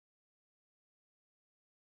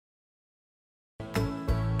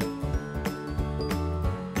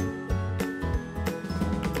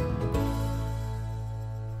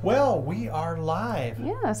Well, we are live.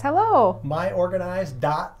 Yes, hello.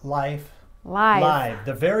 myOrganized.life Live.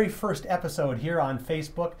 The very first episode here on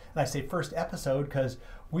Facebook. And I say first episode because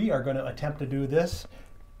we are going to attempt to do this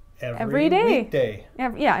every day. weekday.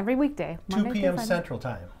 Every weekday. 2 p.m. Central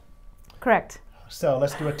Time. Correct. So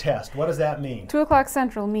let's do a test. What does that mean? 2 o'clock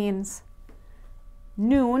Central means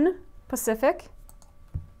noon Pacific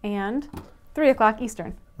and 3 o'clock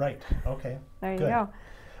Eastern. Right. Okay. There you Good. go.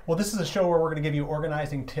 Well, this is a show where we're going to give you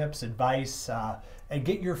organizing tips, advice, and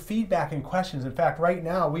get your feedback and questions. In fact, right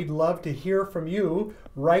now, we'd love to hear from you.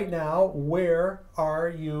 Right now, where are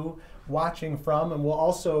you watching from? And we'll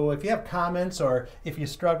also, if you have comments or if you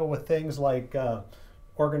struggle with things like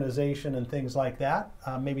organization and things like that,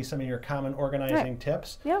 maybe some of your common organizing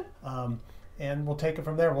tips. Yeah. And we'll take it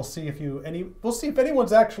from there. We'll see if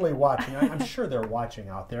anyone's actually watching. I'm sure they're watching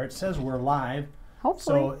out there. It says we're live.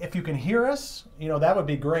 Hopefully. So if you can hear us, that would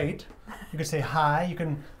be great. You can say hi. You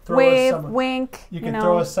can throw wave, us some, wink. You can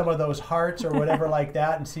throw us some of those hearts or whatever like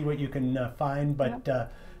that, and see what you can find.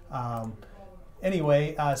 But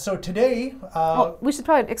anyway, so today we should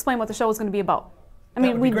probably explain what the show is going to be about. I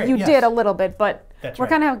mean, you did a little bit, but we're right.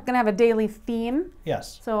 kind of going to have a daily theme.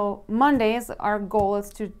 Yes. So Mondays, our goal is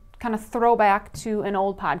to kind of throw back to an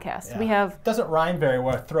old podcast. Yeah. We have doesn't rhyme very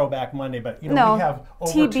well, Throwback Monday, but we have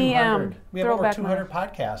over TBM, 200. We have over 200 Monday.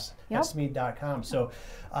 podcasts Yep. at Smead.com. So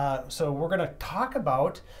we're going to talk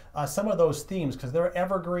about some of those themes because they're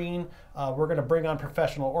evergreen. We're going to bring on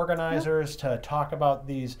professional organizers to talk about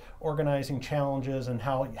these organizing challenges and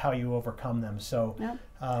how you overcome them. So.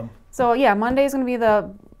 Monday is going to be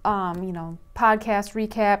the podcast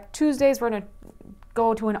recap. Tuesdays we're going to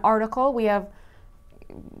go to an article. We have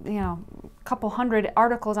a couple hundred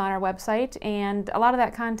articles on our website, and a lot of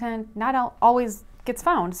that content not always gets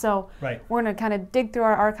found. So right. We're going to kind of dig through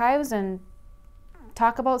our archives and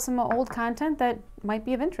talk about some old content that might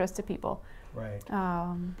be of interest to people. Right.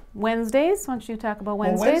 Wednesdays, why don't you talk about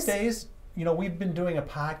Wednesdays? Well, Wednesdays, we've been doing a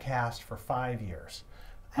podcast for 5 years.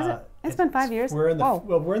 Has it? It's been 5 years? We're in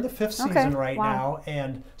the fifth season right now,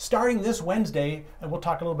 and starting this Wednesday, and we'll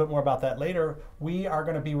talk a little bit more about that later, we are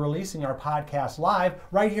going to be releasing our podcast live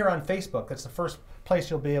right here on Facebook. That's the first place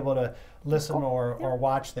you'll be able to listen or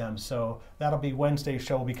watch them. So that'll be Wednesday's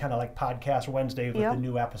show. Will be kind of like Podcast Wednesday with the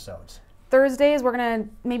new episodes. Thursdays, we're going to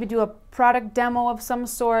maybe do a product demo of some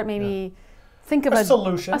sort, maybe think of a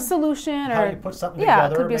solution. A solution. How or you put something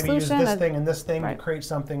together, it could be maybe a solution, use this thing and this thing to create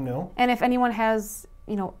something new. And if anyone has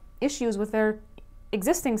issues with their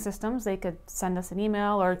existing systems, they could send us an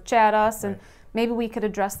email or chat us, and maybe we could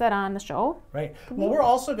address that on the show. Right. Well, we're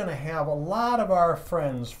also going to have a lot of our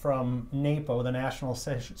friends from NAPO, the National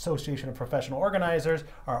Association of Professional Organizers,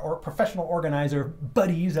 or professional organizer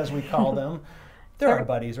buddies, as we call them. They're our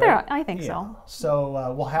buddies, right? I think so.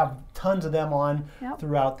 So we'll have tons of them on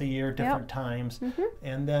throughout the year, different times.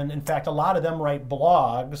 And then, in fact, a lot of them write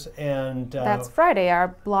blogs. And that's Friday,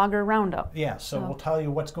 our blogger roundup. Yeah, so we'll tell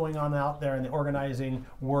you what's going on out there in the organizing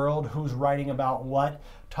world, who's writing about what,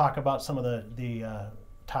 talk about some of the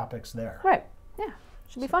topics there. Right, yeah,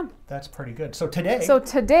 should be fun. That's pretty good. So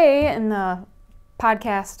today in the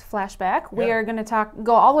podcast flashback, we are going to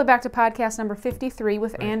go all the way back to podcast number 53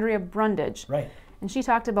 with Andrea Brundage. Right. And she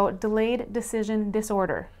talked about delayed decision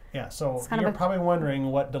disorder. Yeah, so you're probably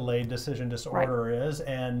wondering what delayed decision disorder is,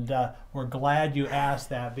 and we're glad you asked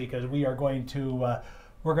that because we are going to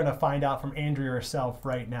find out from Andrea herself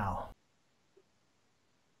right now.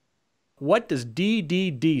 What does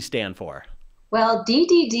DDD stand for? Well,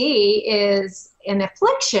 DDD is an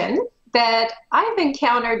affliction that I've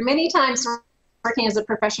encountered many times working as a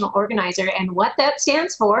professional organizer, and what that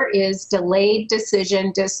stands for is delayed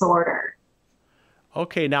decision disorder.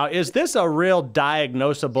 Okay, now is this a real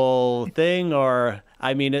diagnosable thing, or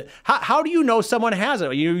how do you know someone has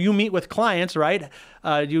it? You meet with clients, right?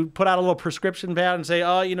 You put out a little prescription pad and say,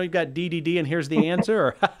 oh, you've got DDD, and here's the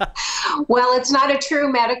answer. Well, it's not a true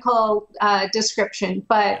medical description,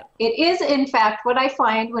 but it is, in fact, what I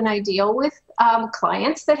find when I deal with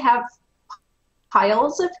clients that have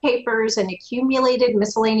piles of papers and accumulated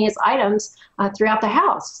miscellaneous items throughout the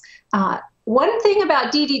house. One thing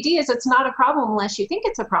about DDD is it's not a problem unless you think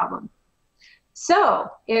it's a problem. So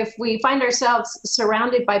if we find ourselves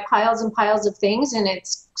surrounded by piles and piles of things and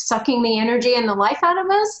it's sucking the energy and the life out of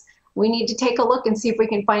us, we need to take a look and see if we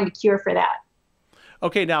can find a cure for that.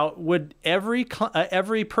 Okay, now would every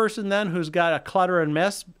person then who's got a clutter and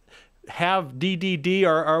mess have DDD,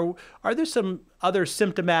 or are there some other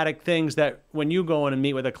symptomatic things that when you go in and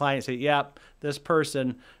meet with a client, say, yeah, this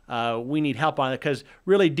person we need help on it, because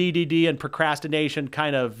really DDD and procrastination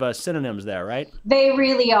kind of synonyms there, right? They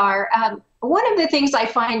really are. One of the things I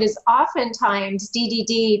find is oftentimes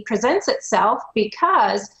DDD presents itself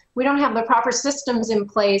because we don't have the proper systems in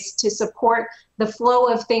place to support the flow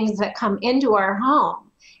of things that come into our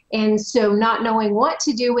home. And so not knowing what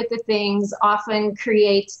to do with the things often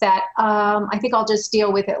creates that, I think I'll just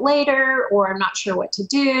deal with it later, or I'm not sure what to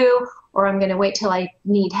do, or I'm going to wait till I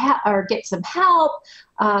need help or get some help.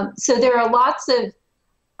 So there are lots of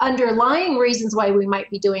underlying reasons why we might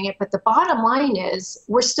be doing it, but the bottom line is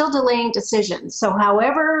we're still delaying decisions. So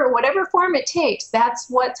whatever form it takes, that's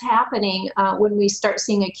what's happening when we start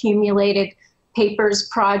seeing accumulated papers,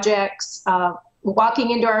 projects, walking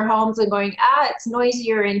into our homes and going, it's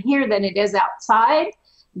noisier in here than it is outside.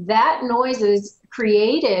 That noise is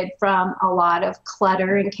created from a lot of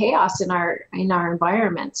clutter and chaos in our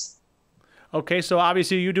environments. Okay, so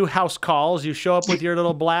obviously you do house calls. You show up with your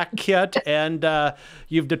little black kit, and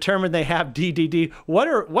you've determined they have DDD.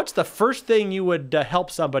 What's the first thing you would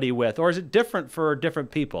help somebody with, or is it different for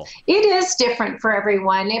different people? It is different for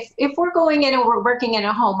everyone. If we're going in and we're working in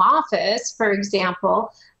a home office, for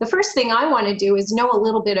example, the first thing I want to do is know a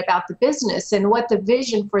little bit about the business and what the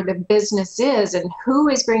vision for the business is and who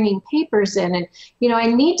is bringing papers in. And, I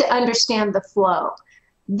need to understand the flow.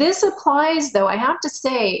 This applies, though, I have to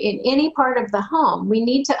say, in any part of the home.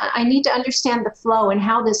 I need to understand the flow and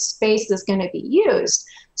how this space is going to be used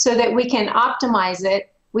so that we can optimize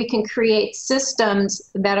it. We can create systems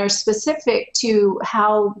that are specific to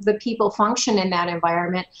how the people function in that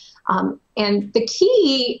environment. And the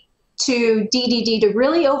key to DDD, to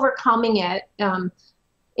really overcoming it,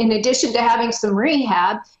 in addition to having some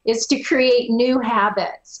rehab, is to create new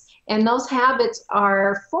habits. And those habits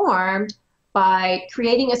are formed by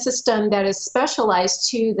creating a system that is specialized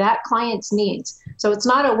to that client's needs. So it's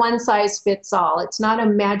not a one-size-fits-all. It's not a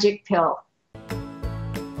magic pill.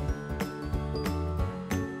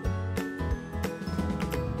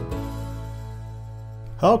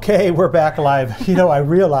 Okay, we're back live. I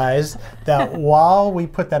realized that while we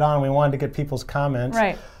put that on, we wanted to get people's comments.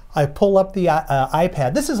 Right. I pull up the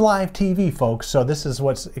iPad. This is live TV, folks, so this is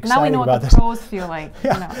what's exciting about this. Now we know what the pros feel like.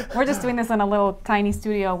 Yeah. We're just doing this in a little tiny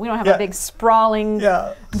studio. We don't have a big sprawling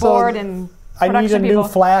board and I need a production new people.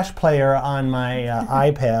 flash player on my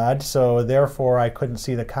iPad, so therefore I couldn't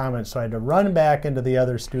see the comments, so I had to run back into the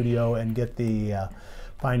other studio and get the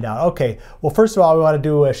find out. Okay, well, first of all, we want to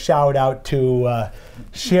do a shout out to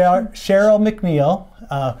Cheryl McNeil.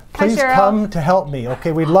 Please Hi, Cheryl. come to help me.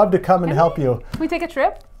 Okay, we'd love to come and help you. Can we take a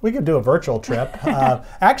trip? We could do a virtual trip.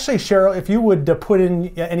 Actually, Cheryl, if you would put in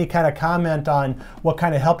any kind of comment on what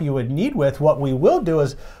kind of help you would need with, what we will do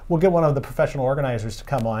is we'll get one of the professional organizers to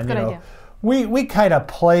come on. Good idea. We kind of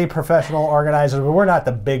play professional organizers, but we're not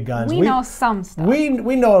the big guns. We know some stuff. We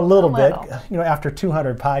know a little bit, after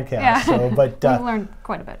 200 podcasts. Yeah. So, but we've learned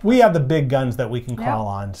quite a bit. We have the big guns that we can call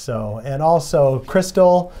on. So, and also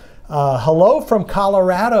Crystal, hello from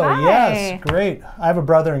Colorado. Hi. Yes, great. I have a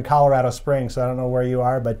brother in Colorado Springs, so I don't know where you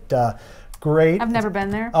are, but great. I've never been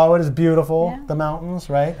there. Oh, it is beautiful. Yeah. The mountains,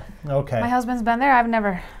 right? Okay. My husband's been there. I've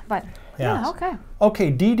never, but Yes. yeah, okay.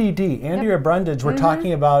 Okay, DDD, Andrea Brundage, we're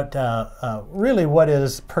talking about really what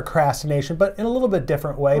is procrastination, but in a little bit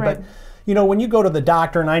different way. Right. But, when you go to the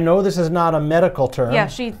doctor, and I know this is not a medical term. Yeah,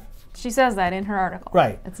 she says that in her article.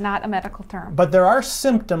 Right. It's not a medical term. But there are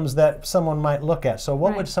symptoms that someone might look at. So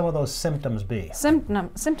what would some of those symptoms be?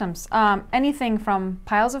 Symptoms. Anything from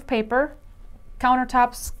piles of paper,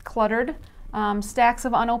 countertops cluttered, stacks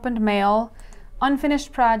of unopened mail,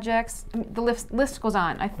 unfinished projects. The list goes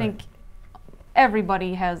on. I think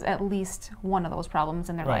everybody has at least one of those problems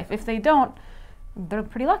in their life. If they don't, they're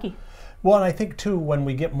pretty lucky. Well, and I think, too, when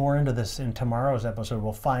we get more into this in tomorrow's episode,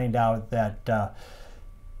 we'll find out that,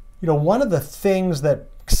 one of the things that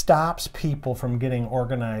stops people from getting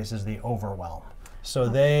organized is the overwhelm. So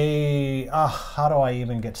they, how do I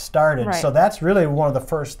even get started? Right. So that's really one of the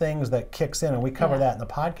first things that kicks in, and we cover that in the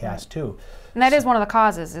podcast, too. And that is one of the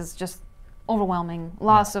causes, is just overwhelming,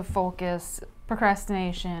 loss of focus,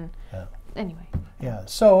 procrastination. Yeah. Anyway. Yeah.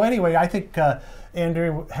 So anyway, I think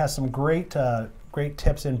Andrea has some great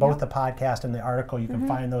tips in both the podcast and the article. You can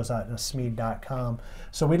find those at Smead.com.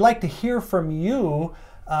 So we'd like to hear from you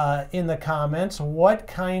in the comments. What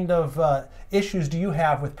kind of issues do you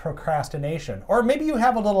have with procrastination? Or maybe you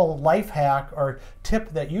have a little life hack or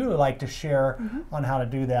tip that you would like to share on how to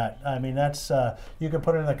do that. I mean, that's you can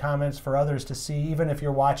put it in the comments for others to see, even if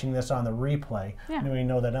you're watching this on the replay. Yeah. We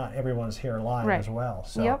know that not everyone's here live as well.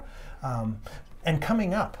 So, and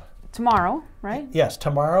coming up Tomorrow, right? Yes,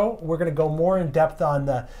 tomorrow we're going to go more in depth on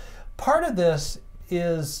the part of this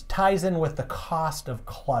ties in with the cost of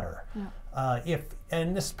clutter. Yeah.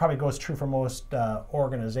 And this probably goes true for most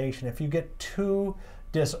organization. If you get too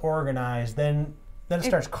disorganized, then it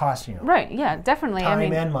starts costing you. Right. Yeah. Definitely.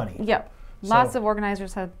 Time and money. Yep. Lots of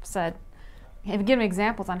organizers have said, have given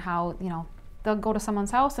examples on how they'll go to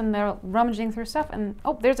someone's house and they're rummaging through stuff, and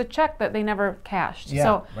there's a check that they never cashed. Yeah,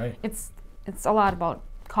 so right. It's a lot about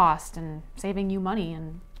cost and saving you money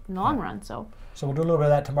in the long run. So we'll do a little bit of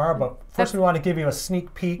that tomorrow, but first we want to give you a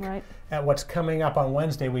sneak peek at what's coming up on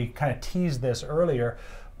Wednesday. We kind of teased this earlier.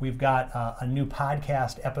 We've got a new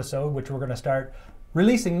podcast episode, which we're going to start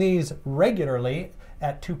releasing these regularly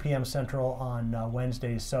at 2 p.m. Central on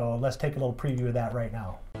Wednesdays. So let's take a little preview of that right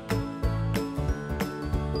now.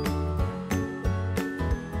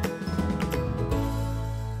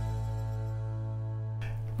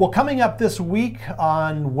 Well, coming up this week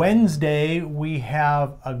on Wednesday, we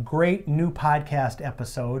have a great new podcast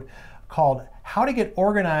episode called How to Get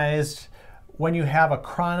Organized When You Have a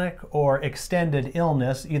Chronic or Extended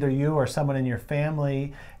Illness, either you or someone in your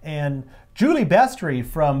family. And Julie Bestry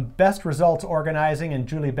from Best Results Organizing and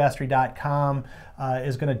juliebestry.com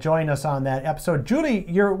is going to join us on that episode. Julie,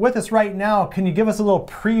 you're with us right now. Can you give us a little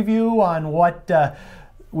preview on what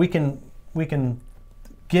we can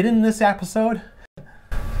get in this episode?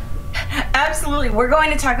 Absolutely. We're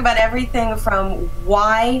going to talk about everything from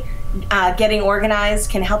why getting organized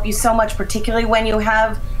can help you so much, particularly when you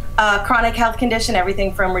have a chronic health condition,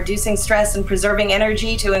 everything from reducing stress and preserving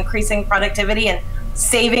energy to increasing productivity and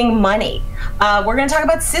saving money. We're going to talk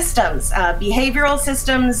about systems, behavioral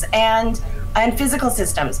systems and physical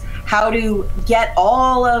systems, how to get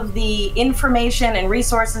all of the information and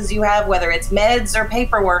resources you have, whether it's meds or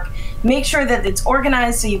paperwork, make sure that it's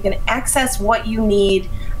organized so you can access what you need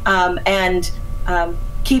and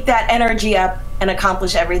keep that energy up and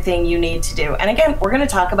accomplish everything you need to do. And again, we're going to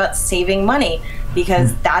talk about saving money,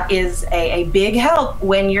 because that is a big help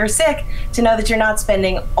when you're sick, to know that you're not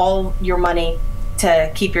spending all your money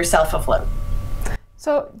to keep yourself afloat.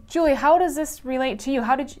 So, Julie, how does this relate to you?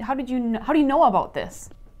 How do you know about this?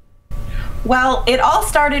 Well, it all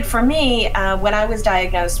started for me when I was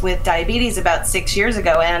diagnosed with diabetes about 6 years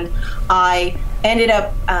ago, and I ended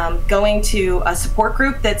up going to a support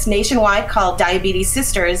group that's nationwide called Diabetes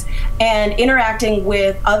Sisters, and interacting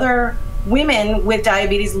with other women with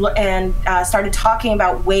diabetes, and started talking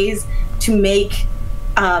about ways to make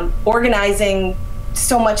organizing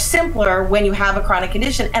so much simpler when you have a chronic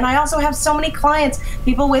condition. And I also have so many clients,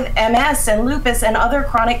 people with MS and lupus and other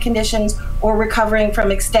chronic conditions or recovering from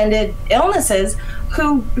extended illnesses,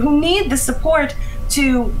 who need the support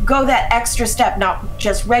to go that extra step, not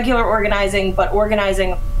just regular organizing, but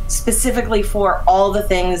organizing specifically for all the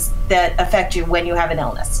things that affect you when you have an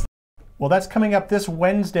illness. Well, that's coming up this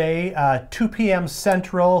Wednesday, 2 p.m.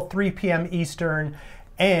 Central, 3 p.m. Eastern,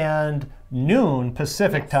 and noon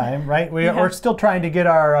Pacific time, right? We're still trying to get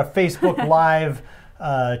our Facebook Live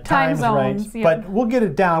times right, but we'll get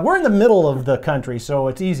it down. We're in the middle of the country, so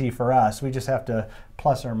it's easy for us. We just have to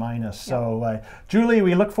plus or minus. So, Julie,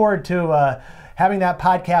 we look forward to having that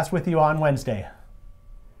podcast with you on Wednesday.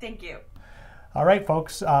 Thank you. All right,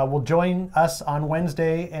 folks, we'll join us on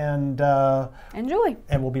Wednesday, and Julie.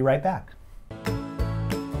 And we'll be right back.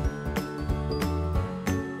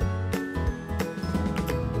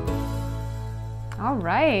 All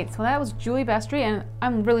right, so that was Julie Bestry, and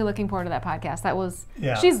I'm really looking forward to that podcast.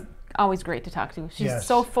 She's always great to talk to. She's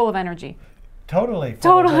so full of energy. Totally.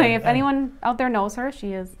 If anyone out there knows her,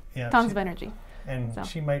 she is tons of energy. And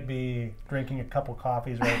she might be drinking a couple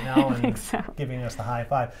coffees right now and giving us the high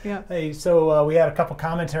five. Yeah. Hey, so we had a couple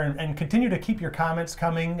comments here, and continue to keep your comments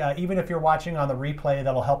coming. Even if you're watching on the replay,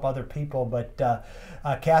 that'll help other people. But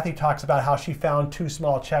Kathy talks about how she found 2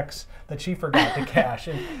 small checks that she forgot to cash.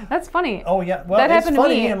 And, that's funny. Oh, yeah. Well, that it's happened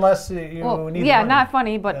funny to me. Unless you need Yeah, money. not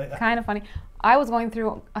funny, but kind of funny. I was going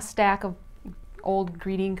through a stack of old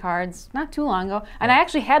greeting cards not too long ago, and I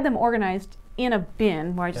actually had them organized in a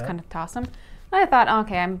bin where I just kind of toss them. And I thought,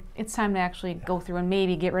 okay, it's time to actually go through and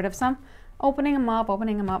maybe get rid of some. Opening them up,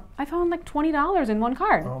 I found like $20 in one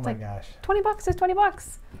card. Oh my gosh. $20 is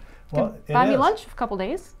 $20. Well, buy me lunch for a couple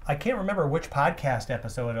days. I can't remember which podcast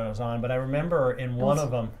episode it was on, but I remember in one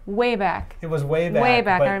of them. Way back. It was way back. Way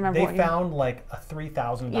back, but I remember. They found like a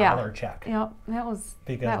 $3,000 check. Yeah, that was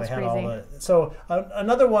because that they was had crazy. all the. So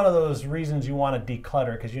another one of those reasons you want to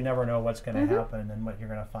declutter, because you never know what's going to happen and what you're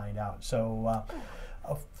going to find out. So,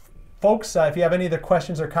 folks, if you have any other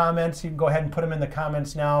questions or comments, you can go ahead and put them in the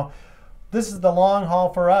comments now. This is the long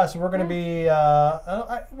haul for us. We're going to be,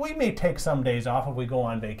 we may take some days off if we go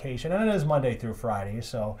on vacation, and it is Monday through Friday.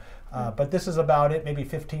 So, but this is about it, maybe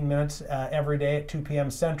 15 minutes every day at 2 p.m.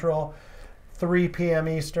 Central, 3 p.m.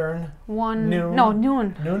 Eastern. Noon. No,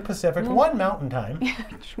 noon. Noon Pacific. 1 Mountain Time.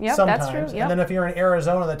 Yep, sometimes. that's true. Yep. And then if you're in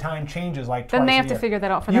Arizona, the time changes like twice Then they a have year. to figure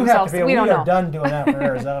that out for You themselves. have to We don't are know. done doing that for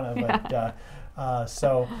Arizona. But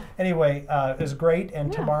so anyway, it was great.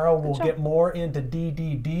 And tomorrow we'll get more into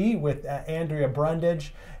DDD with Andrea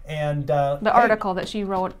Brundage. And the article that she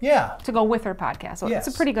wrote to go with her podcast. So it's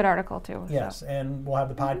a pretty good article too. Yes, so. And we'll have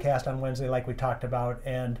the podcast on Wednesday like we talked about.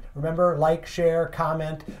 And remember, like, share,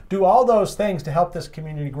 comment, do all those things to help this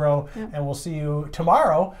community grow. And we'll see you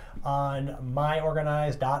tomorrow on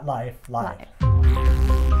myOrganized.life live.